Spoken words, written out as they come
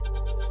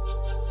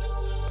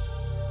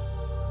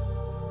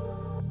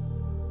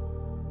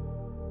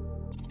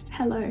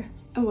Hello,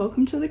 and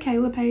welcome to the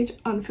Kayla Paige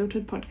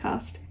Unfiltered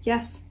podcast.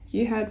 Yes,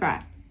 you heard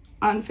right,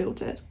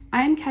 Unfiltered.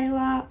 I am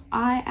Kayla.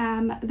 I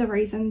am the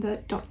reason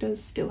that doctors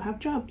still have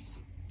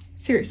jobs.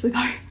 Seriously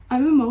though,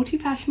 I'm a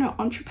multi-passionate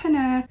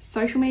entrepreneur,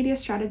 social media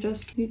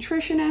strategist,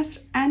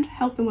 nutritionist, and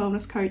health and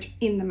wellness coach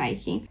in the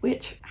making,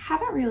 which I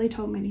haven't really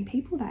told many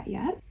people that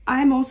yet.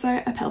 I'm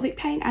also a pelvic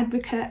pain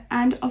advocate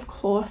and, of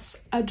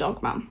course, a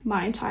dog mum,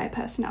 my entire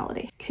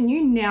personality. Can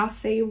you now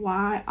see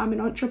why I'm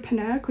an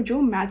entrepreneur? Could you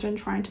imagine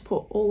trying to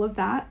put all of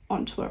that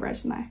onto a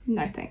resume?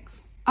 No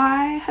thanks.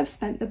 I have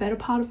spent the better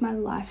part of my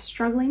life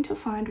struggling to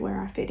find where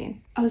I fit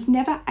in. I was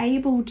never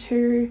able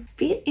to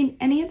fit in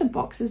any of the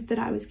boxes that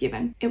I was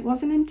given. It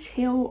wasn't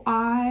until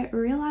I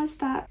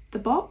realized that the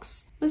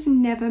box was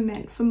never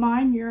meant for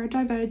my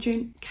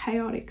neurodivergent,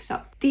 chaotic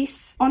self.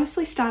 This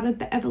honestly started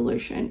the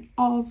evolution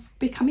of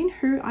becoming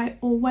who I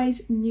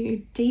always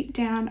knew deep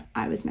down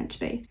I was meant to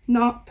be,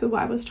 not who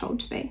I was told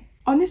to be.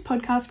 On this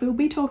podcast, we'll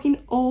be talking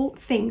all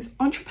things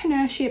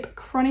entrepreneurship,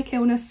 chronic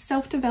illness,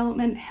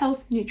 self-development,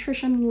 health,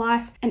 nutrition,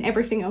 life, and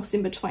everything else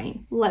in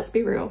between. Let's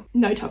be real,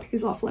 no topic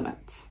is off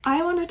limits.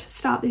 I wanted to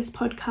start this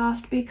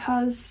podcast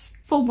because,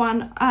 for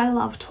one, I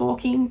love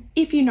talking.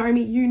 If you know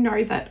me, you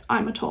know that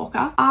I'm a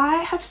talker.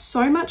 I have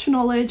so much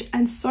knowledge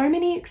and so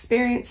many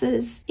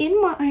experiences in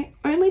my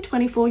only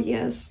 24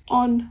 years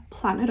on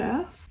planet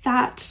Earth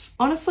that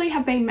honestly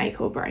have been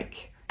make or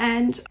break.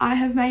 And I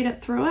have made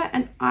it through it,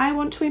 and I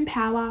want to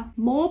empower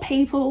more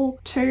people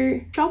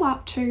to show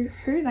up to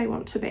who they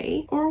want to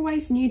be or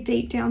always knew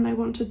deep down they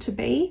wanted to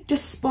be,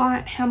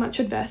 despite how much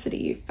adversity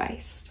you've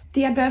faced.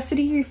 The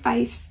adversity you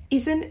face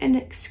isn't an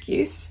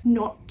excuse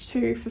not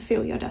to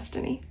fulfill your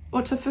destiny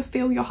or to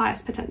fulfill your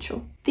highest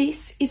potential.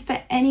 This is for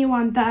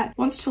anyone that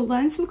wants to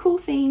learn some cool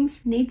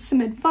things, needs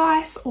some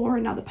advice or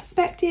another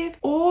perspective,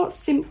 or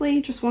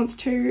simply just wants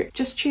to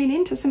tune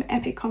into some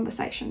epic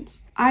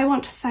conversations. I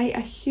want to say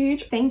a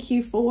huge thank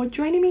you for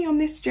joining me on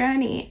this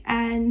journey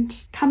and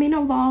coming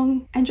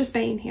along and just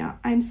being here.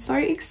 I'm so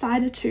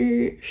excited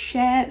to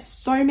share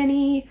so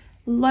many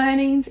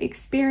learnings,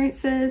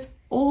 experiences,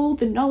 all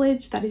the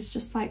knowledge that is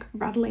just like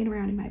rattling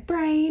around in my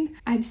brain.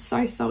 I'm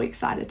so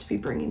excited to be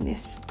bringing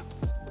this.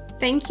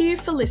 Thank you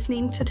for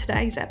listening to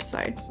today's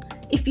episode.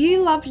 If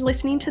you loved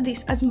listening to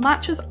this as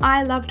much as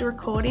I loved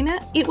recording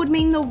it, it would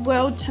mean the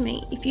world to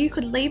me if you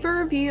could leave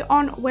a review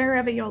on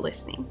wherever you're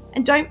listening.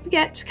 And don't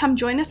forget to come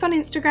join us on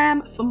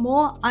Instagram for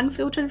more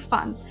unfiltered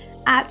fun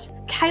at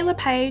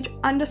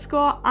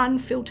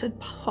KaylaPaige_unfiltered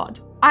pod.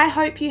 I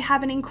hope you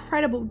have an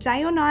incredible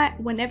day or night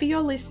whenever you're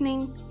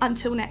listening.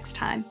 Until next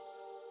time.